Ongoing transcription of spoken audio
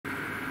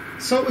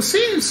So a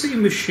CNC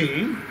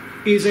machine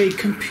is a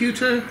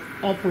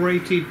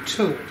computer-operated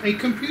tool, a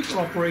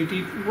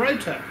computer-operated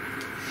router.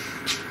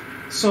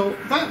 So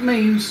that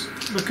means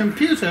the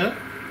computer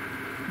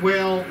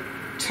will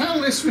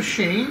tell this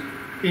machine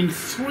in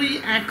 3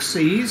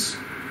 axes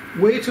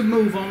where to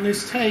move on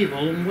this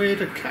table and where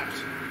to cut.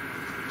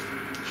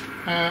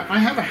 I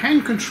have a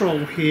hand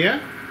control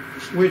here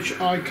which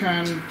I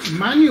can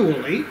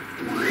manually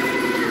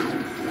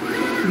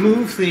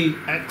move the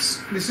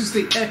X. This is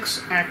the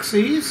X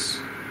axis,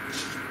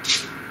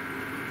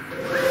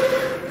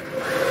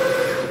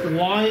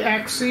 Y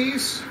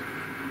axis,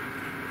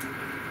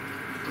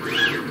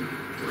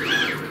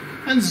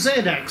 and Z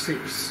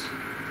axis.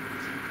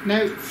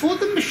 Now, for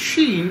the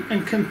machine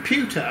and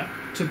computer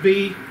to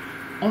be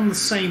on the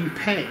same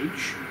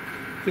page,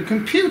 the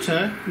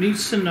computer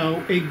needs to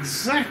know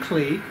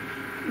exactly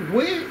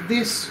where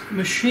this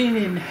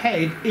machining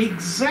head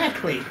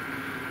exactly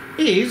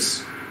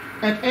is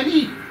at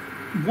any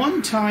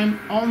one time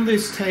on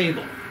this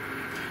table.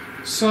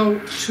 So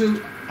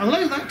to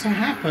allow that to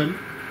happen,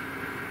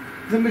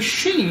 the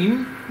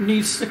machine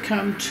needs to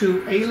come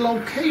to a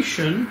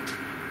location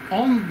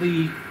on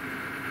the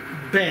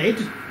bed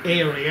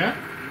area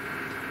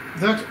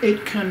that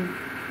it can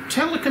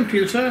tell the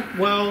computer,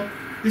 well,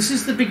 this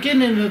is the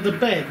beginning of the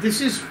bed,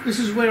 this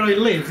is where I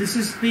live, this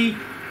is the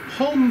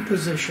home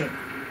position.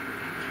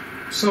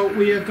 So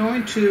we are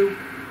going to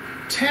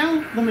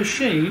tell the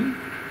machine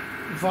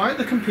via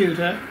the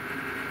computer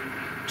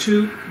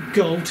to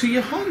go to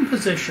your home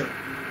position.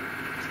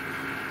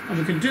 And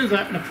we can do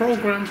that in a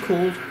program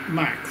called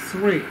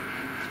Mach3.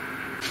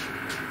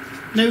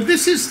 Now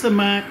this is the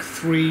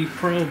Mach3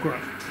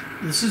 program.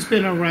 This has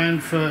been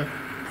around for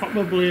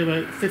probably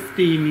about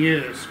 15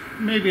 years,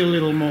 maybe a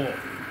little more,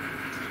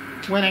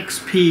 when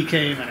XP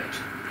came out.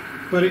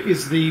 But it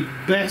is the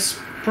best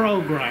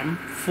program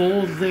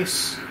for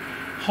this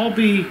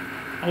hobby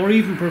or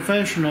even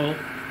professional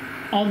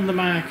on the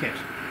market.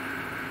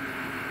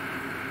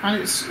 And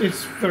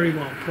it's very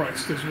well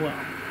priced as well.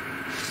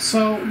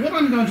 So what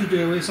I'm going to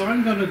do is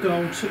I'm going to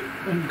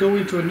go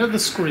into another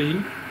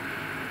screen,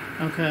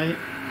 okay,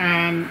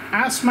 and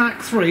ask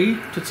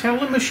Mach3 to tell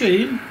the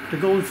machine to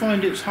go and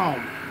find its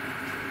home.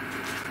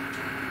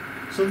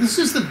 So this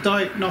is the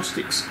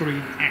diagnostic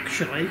screen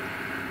actually.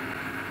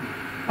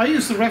 I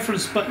use the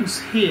reference buttons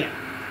here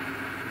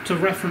to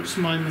reference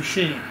my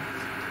machine.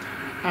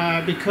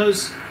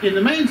 Because in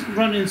the main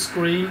running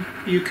screen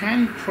you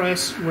can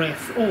press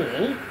ref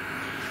all,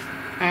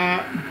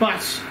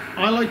 but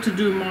I like to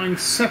do mine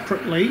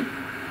separately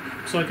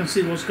so I can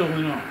see what's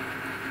going on.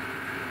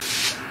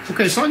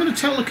 Okay, so I'm going to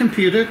tell the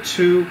computer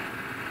to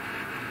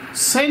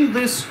send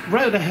this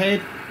route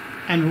ahead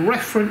and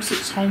reference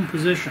its home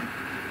position.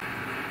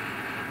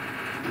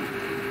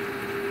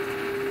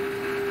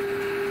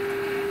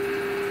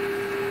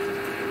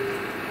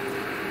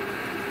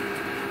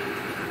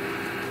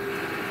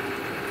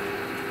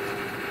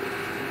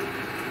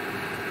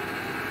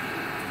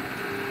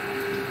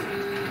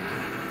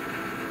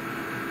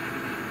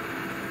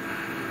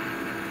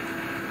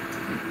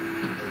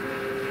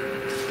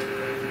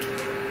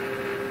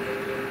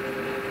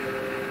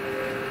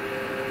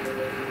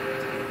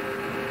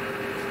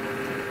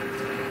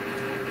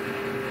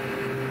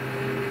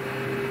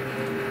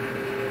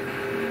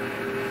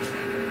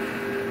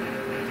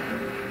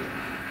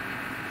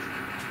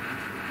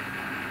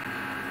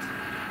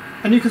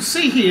 And you can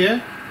see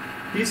here,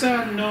 these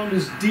are known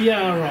as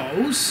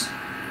DROs.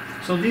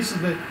 So these are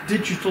the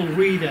digital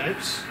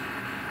readouts.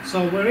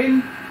 So we're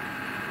in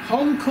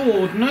home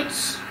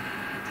coordinates,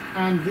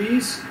 and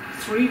these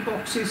 3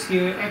 boxes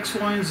here, X,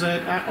 Y, and Z,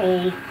 are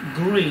all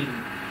green.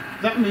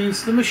 That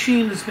means the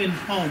machine has been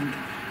homed.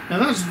 Now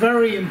that's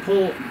very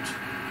important,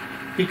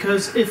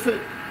 because if at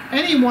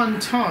any one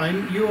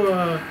time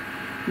you're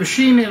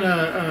machining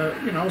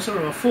a sort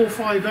of a 4 or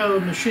 5 hour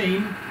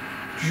machine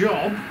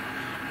job,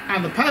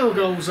 and the power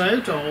goes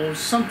out or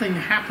something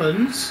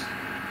happens,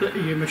 that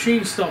your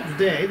machine stops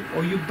dead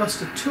or you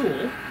bust a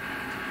tool,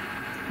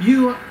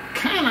 you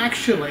can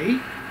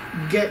actually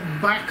get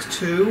back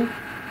to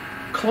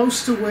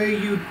close to where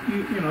you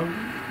know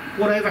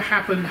whatever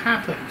happened,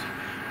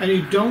 and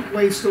you don't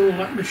waste all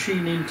that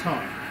machining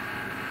time.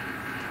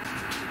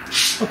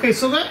 Okay,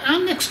 so our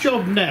next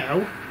job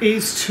now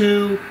is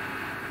to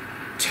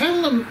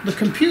tell the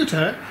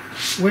computer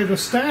where the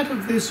start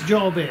of this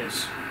job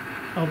is.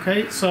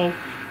 Okay, so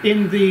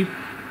in the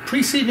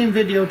preceding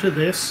video to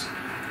this,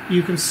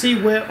 you can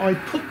see where I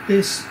put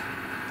this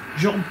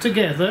job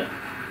together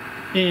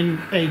in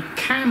a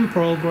CAM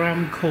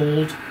program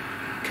called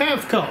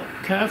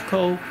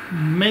Carveco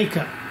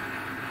Maker.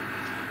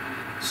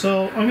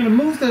 So I'm going to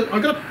move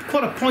I've got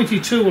quite a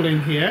pointy tool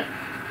in here,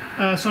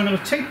 so I'm going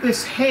to take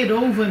this head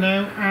over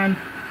now and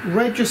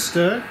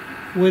register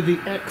where the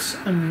X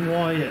and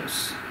Y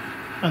is,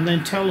 and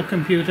then tell the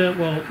computer,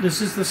 well,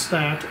 this is the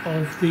start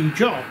of the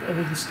job, or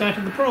the start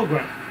of the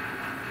program.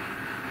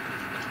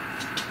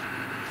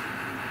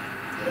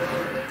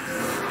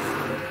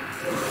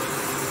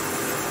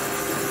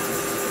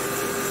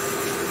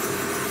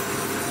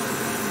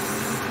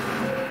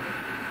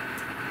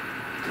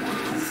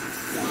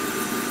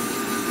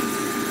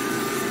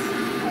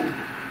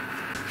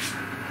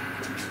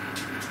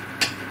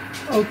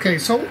 Okay,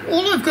 so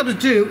all I've got to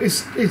do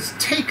is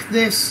take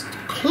this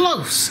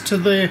close to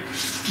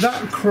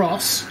that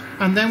cross,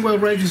 and then we'll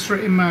register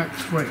it in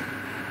Mach3.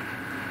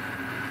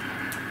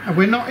 And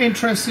we're not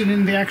interested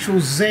in the actual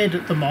Z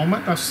at the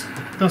moment. That's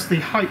the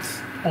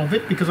height of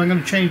it, because I'm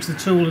going to change the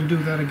tool and do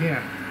that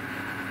again.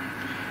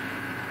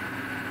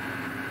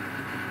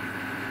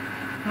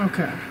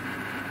 Okay.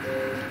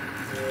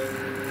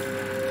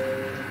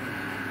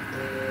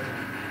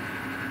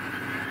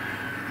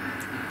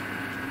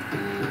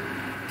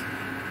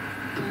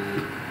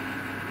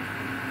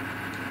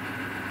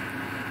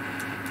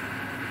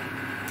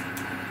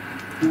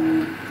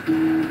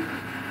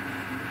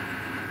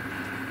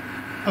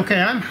 Okay,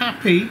 I'm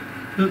happy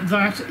that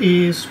that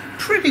is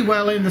pretty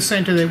well in the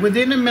center there.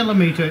 Within a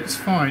millimeter, it's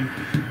fine.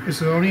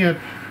 It's only a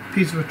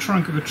piece of a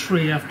trunk of a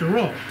tree after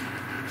all.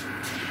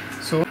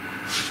 So,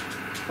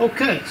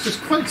 okay, so it's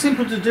quite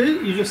simple to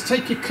do. You just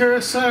take your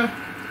cursor,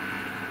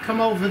 come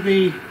over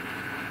the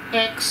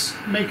X,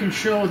 making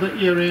sure that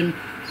you're in.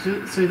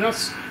 See,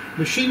 that's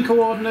machine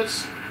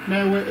coordinates.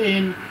 Now we're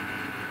in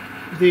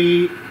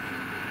the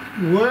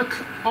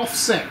work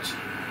offset.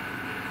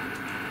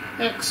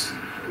 X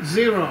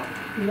 0.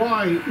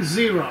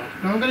 Y0.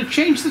 Now I'm going to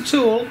change the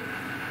tool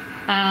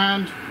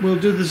and we'll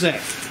do the Z.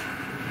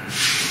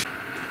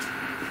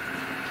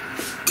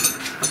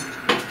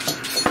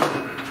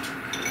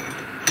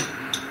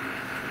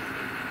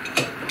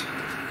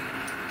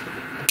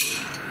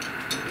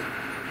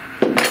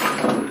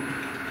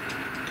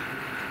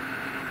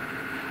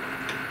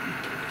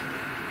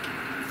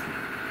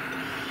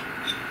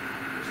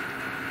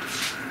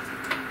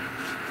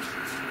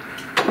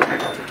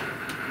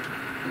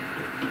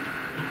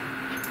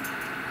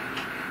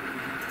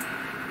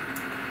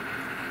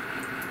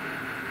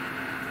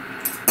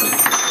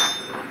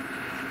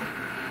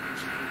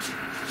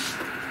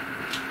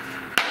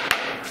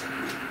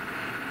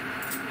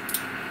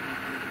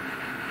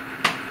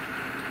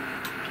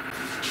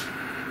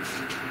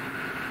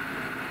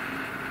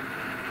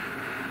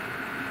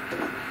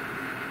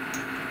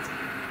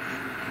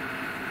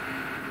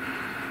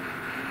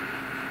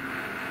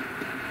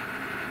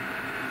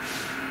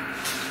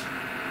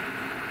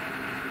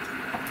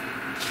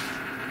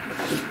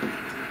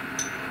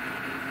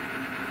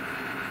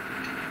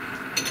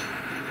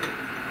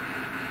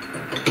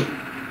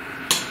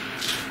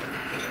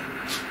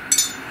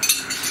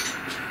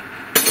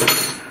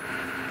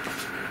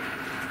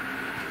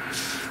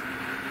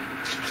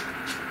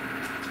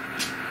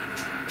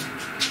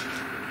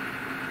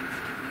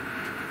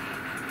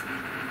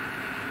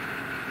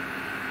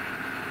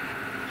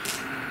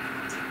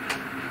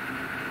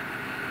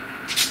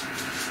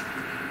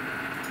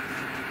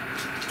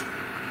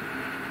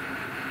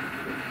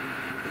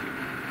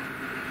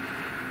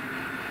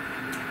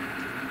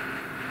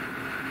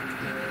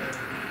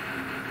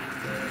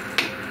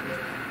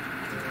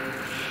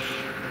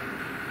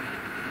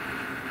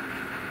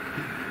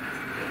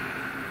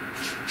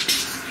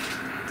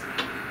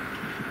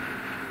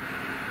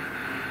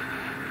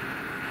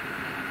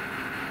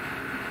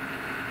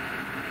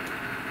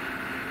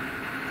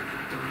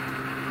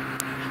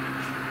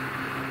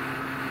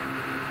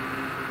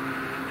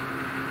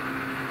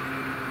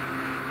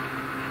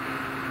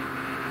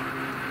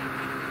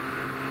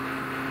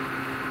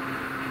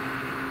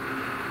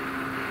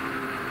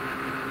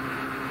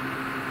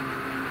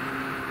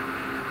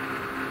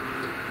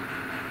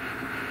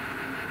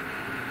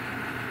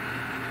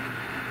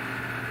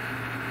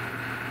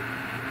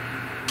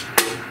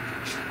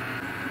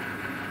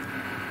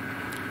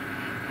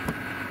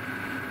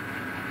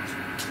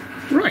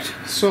 Right,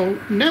 so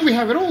now we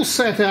have it all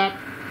set up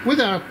with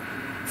our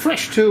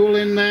fresh tool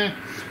in there,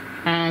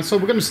 so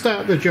we're going to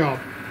start the job.